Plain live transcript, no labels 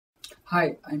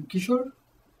Hi, I'm Kishore,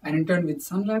 an intern with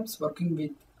Sun Labs working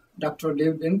with Dr.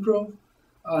 David Engrove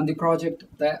on the project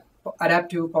the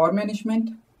Adaptive Power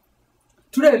Management.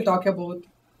 Today I'll talk about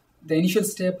the initial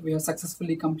step we have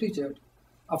successfully completed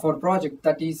of our project,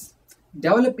 that is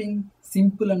developing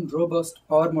simple and robust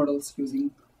power models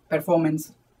using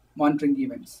performance monitoring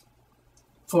events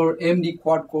for AMD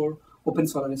Quad-Core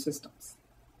OpenSolaris systems.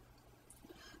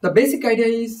 The basic idea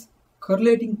is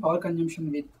correlating power consumption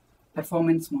with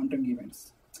performance monitoring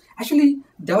events. Actually,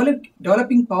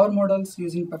 developing power models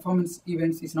using performance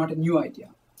events is not a new idea.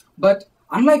 But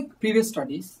unlike previous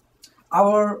studies,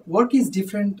 our work is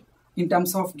different in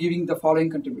terms of giving the following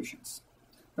contributions.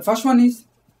 The first one is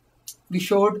we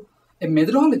showed a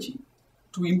methodology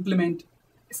to implement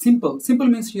simple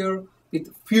means here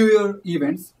with fewer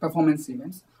events, performance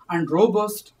events, and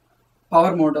robust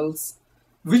power models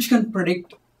which can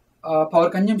predict power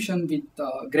consumption with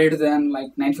greater than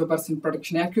like 95%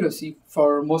 prediction accuracy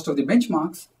for most of the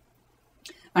benchmarks.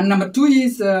 And number two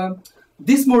is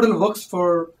this model works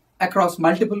for across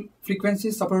multiple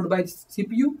frequencies supported by the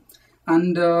CPU.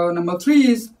 And number three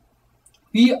is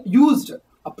we used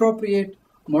appropriate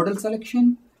model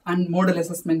selection and model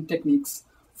assessment techniques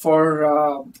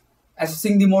for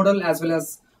assessing the model as well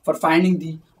as for finding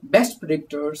the best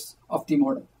predictors of the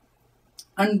model.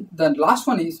 And the last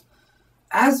one is,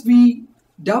 as we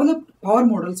developed power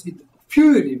models with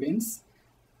fewer events,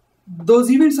 those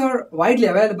events are widely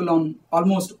available on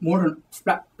almost modern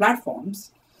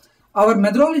platforms. Our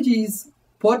methodology is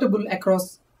portable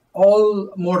across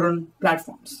all modern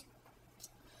platforms.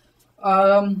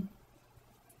 I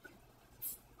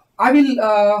will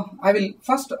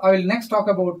next talk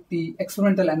about the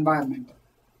experimental environment.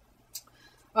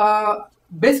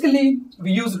 Basically,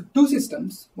 we use two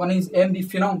systems. One is AMD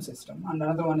Phenom system and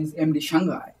another one is AMD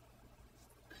Shanghai.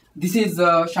 This is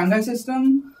a Shanghai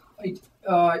system. It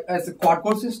as a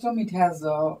quad-core system.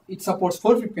 It supports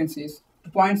 4 frequencies: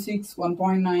 2.6,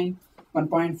 1.9,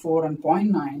 1.4, and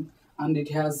 0.9, and it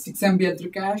has 6 MB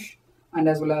L3 cache and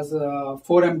as well as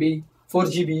 4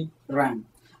 GB RAM.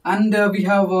 And we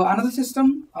have another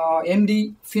system,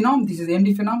 AMD Phenom. This is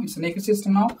AMD Phenom. It's a naked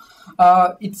system now.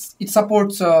 It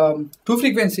supports 2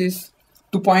 frequencies,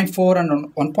 2.4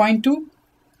 and 1.2,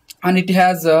 and it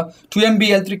has 2 MB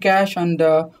L3 cache and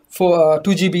 2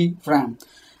 GB RAM.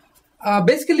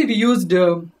 Basically, we used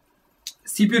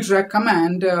CPU track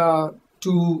command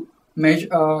to measure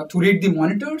to read the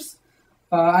monitors,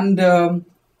 and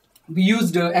we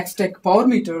used X-Tech power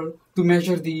meter to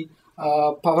measure the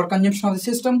power consumption of the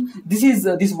system.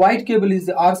 This white cable is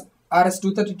the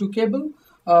RS-232 cable,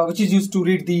 which is used to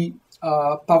read the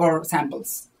power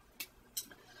samples.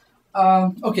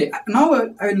 Okay, now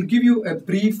I will give you a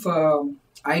brief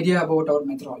idea about our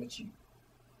methodology.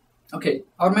 Okay,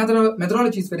 our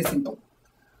methodology is very simple.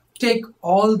 Take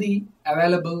all the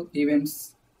available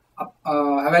events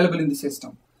available in the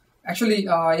system. Actually,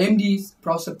 AMD's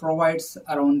processor provides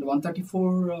around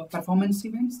 134 performance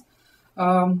events.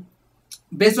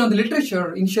 Based on the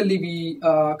literature, initially we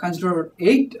considered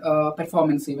 8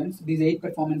 performance events. These 8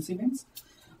 performance events.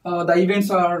 The events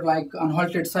are like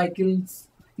unhalted cycles,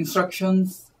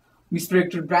 instructions,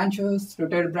 mispredicted branches,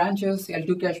 rotated branches,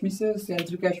 L2 cache misses,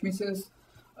 L3 cache misses,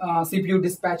 CPU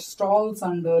dispatch stalls,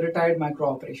 and retired micro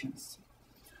operations.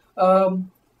 We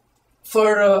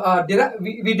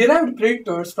derived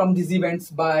predictors from these events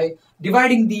by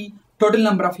dividing the total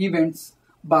number of events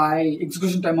by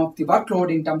execution time of the workload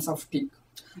in terms of tick.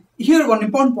 Here, one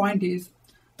important point is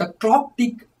the clock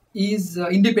tick is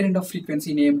independent of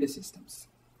frequency in AMD systems.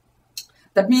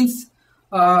 That means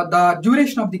the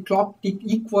duration of the clock tick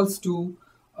equals to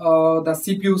the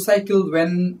CPU cycle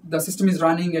when the system is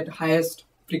running at highest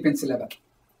frequency level.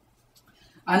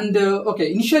 And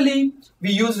okay, initially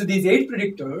we used these 8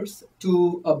 predictors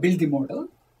to build the model,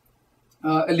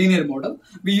 a linear model.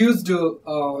 We used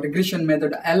regression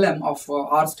method LM of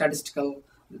R statistical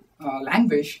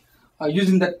language.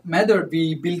 Using that method,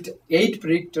 we built 8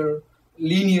 predictor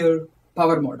linear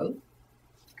power model,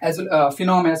 as well,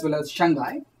 Phenom as well as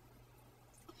Shanghai.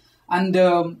 And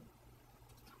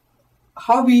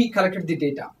how we collected the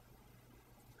data?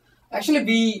 Actually,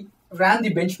 we ran the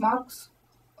benchmarks,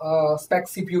 spec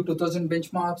CPU 2000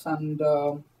 benchmarks, and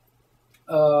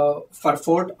for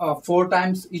 4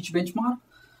 times each benchmark.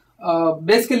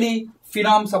 Basically,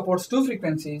 Phenom supports 2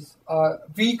 frequencies.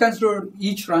 We consider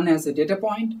each run as a data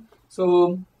point.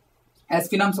 So, as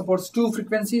Phenom supports 2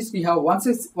 frequencies, we have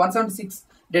 176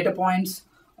 data points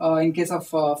in case of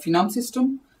Phenom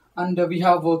system, and we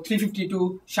have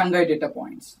 352 Shanghai data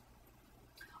points.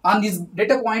 On these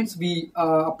data points, we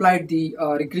applied the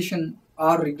regression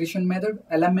method,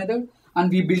 LM method, and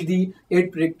we build the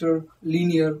 8 predictor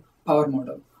linear power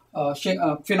model,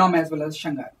 Phenom as well as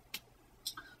Shanghai.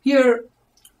 Here,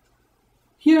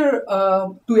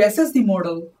 to assess the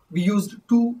model, we used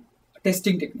 2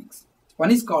 testing techniques.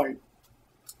 One is called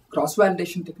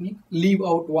cross-validation technique, leave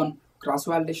out one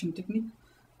cross-validation technique.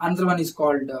 Another one is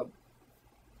called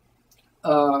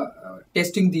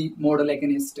testing the model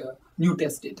against new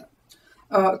test data.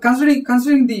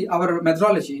 Considering our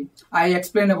methodology, I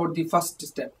explained about the first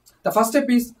step. The first step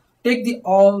is take the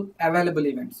all available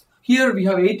events. Here we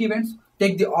have 8 events.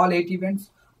 Take the all 8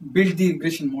 events, build the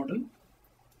regression model.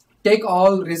 Take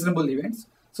all reasonable events.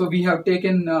 So we have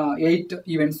taken 8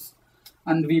 events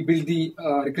and we build the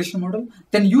regression model.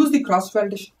 Then use the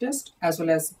cross-validation test as well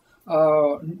as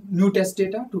new test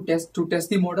data to test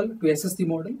the model, to assess the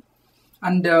model,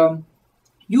 and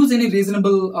use any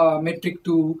reasonable metric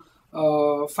to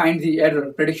find the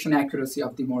error prediction accuracy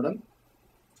of the model.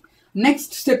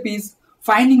 Next step is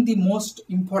finding the most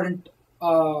important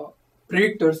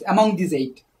predictors among these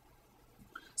 8.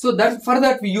 So for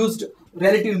that we used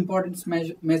relative importance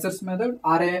measures method,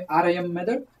 RAM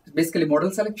method, basically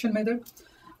model selection method.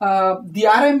 The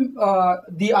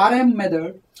RM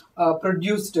method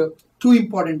produced 2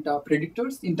 important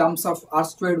predictors in terms of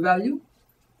R-squared value.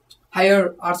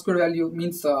 Higher R-squared value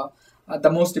means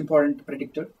the most important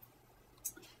predictor.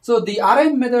 So the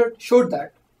RM method showed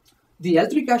that the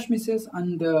L3 cache misses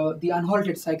and the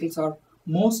unhalted cycles are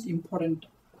most important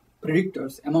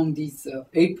predictors among these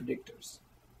 8 predictors.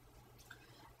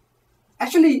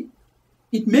 Actually,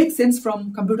 it makes sense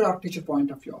from computer architecture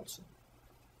point of view also,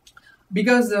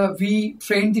 because we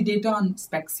trained the data on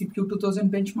spec CPU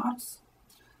 2000 benchmarks,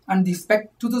 and the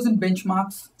spec 2000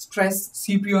 benchmarks stress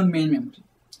CPU and main memory.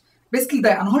 Basically,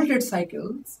 the unhalted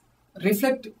cycles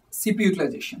reflect CPU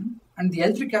utilization, and the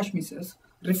L3 cache misses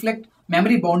reflect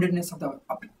memory boundedness of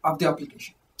the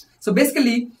application. So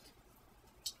basically,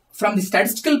 from the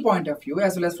statistical point of view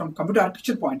as well as from computer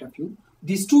architecture point of view,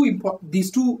 these two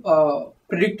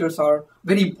predictors are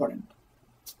very important.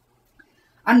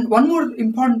 And one more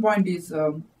important point is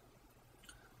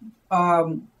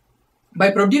by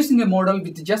producing a model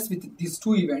with these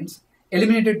 2 events,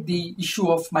 eliminated the issue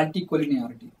of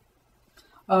multi-collinearity.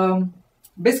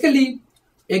 Basically,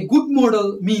 a good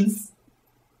model means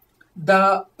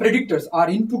the predictors or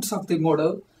inputs of the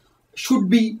model should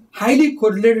be highly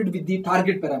correlated with the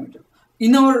target parameter.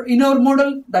 In our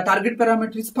model, the target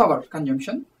parameter is power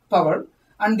consumption,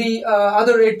 and the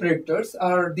other 8 predictors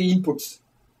are the inputs.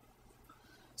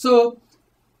 So,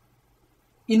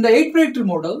 in the 8 predictor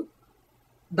model,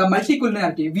 the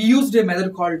multi-collinearity, we used a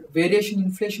method called variation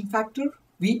inflation factor,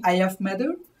 VIF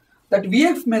method. That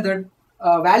VIF method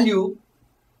value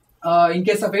in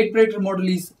case of 8 predictor model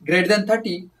is greater than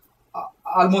 30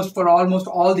 almost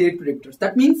all the 8 predictors.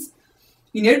 That means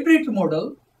in 8 predictor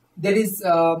model, there is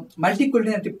a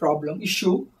multi-collinearity problem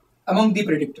issue among the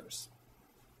predictors.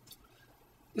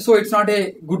 So it's not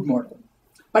a good model.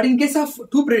 But in case of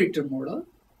 2 predictor model,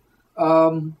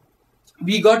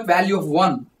 we got value of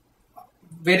 1.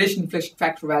 Variation inflation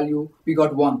factor value, we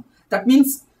got 1. That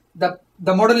means the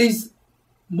model is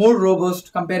more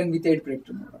robust comparing with 8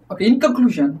 predictor model. Okay, in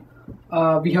conclusion,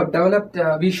 we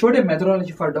showed a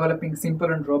methodology for developing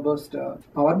simple and robust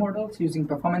power models using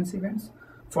performance events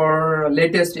for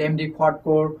latest AMD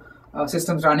Quad-Core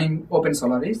systems running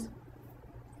OpenSolaris.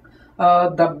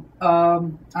 The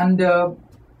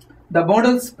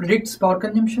models predicts power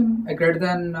consumption greater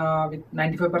than with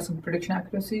 95% prediction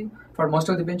accuracy for most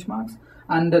of the benchmarks,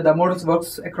 and the models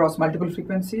works across multiple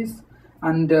frequencies,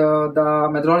 and the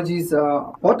methodology is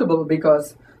portable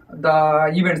because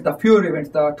the fewer events,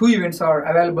 the 2 events are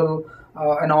available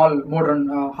in all modern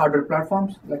hardware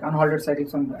platforms like unhalted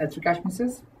cycles and L3 cache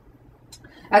misses.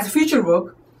 As future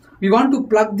work, we want to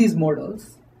plug these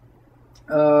models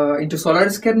into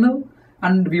Solaris kernel,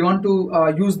 and we want to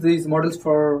use these models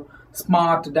for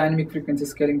smart dynamic frequency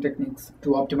scaling techniques to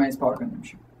optimize power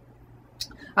consumption.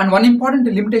 And one important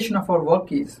limitation of our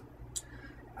work is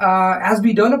as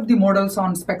we develop the models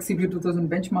on spec CPU 2000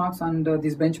 benchmarks, and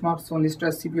these benchmarks only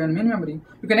stress CPU and main memory,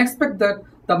 you can expect that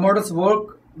the models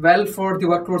work well for the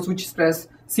workloads which stress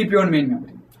CPU and main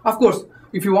memory. Of course,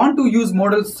 if you want to use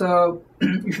models,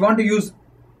 if you want to use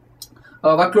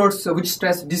workloads which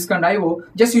stress disk and IO,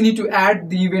 just you need to add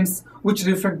the events which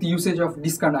reflect the usage of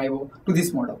disk and IO to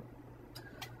this model.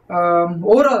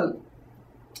 Overall,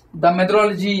 the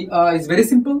methodology is very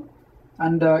simple,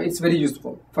 and it's very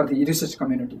useful for the research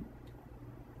community.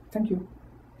 Thank you.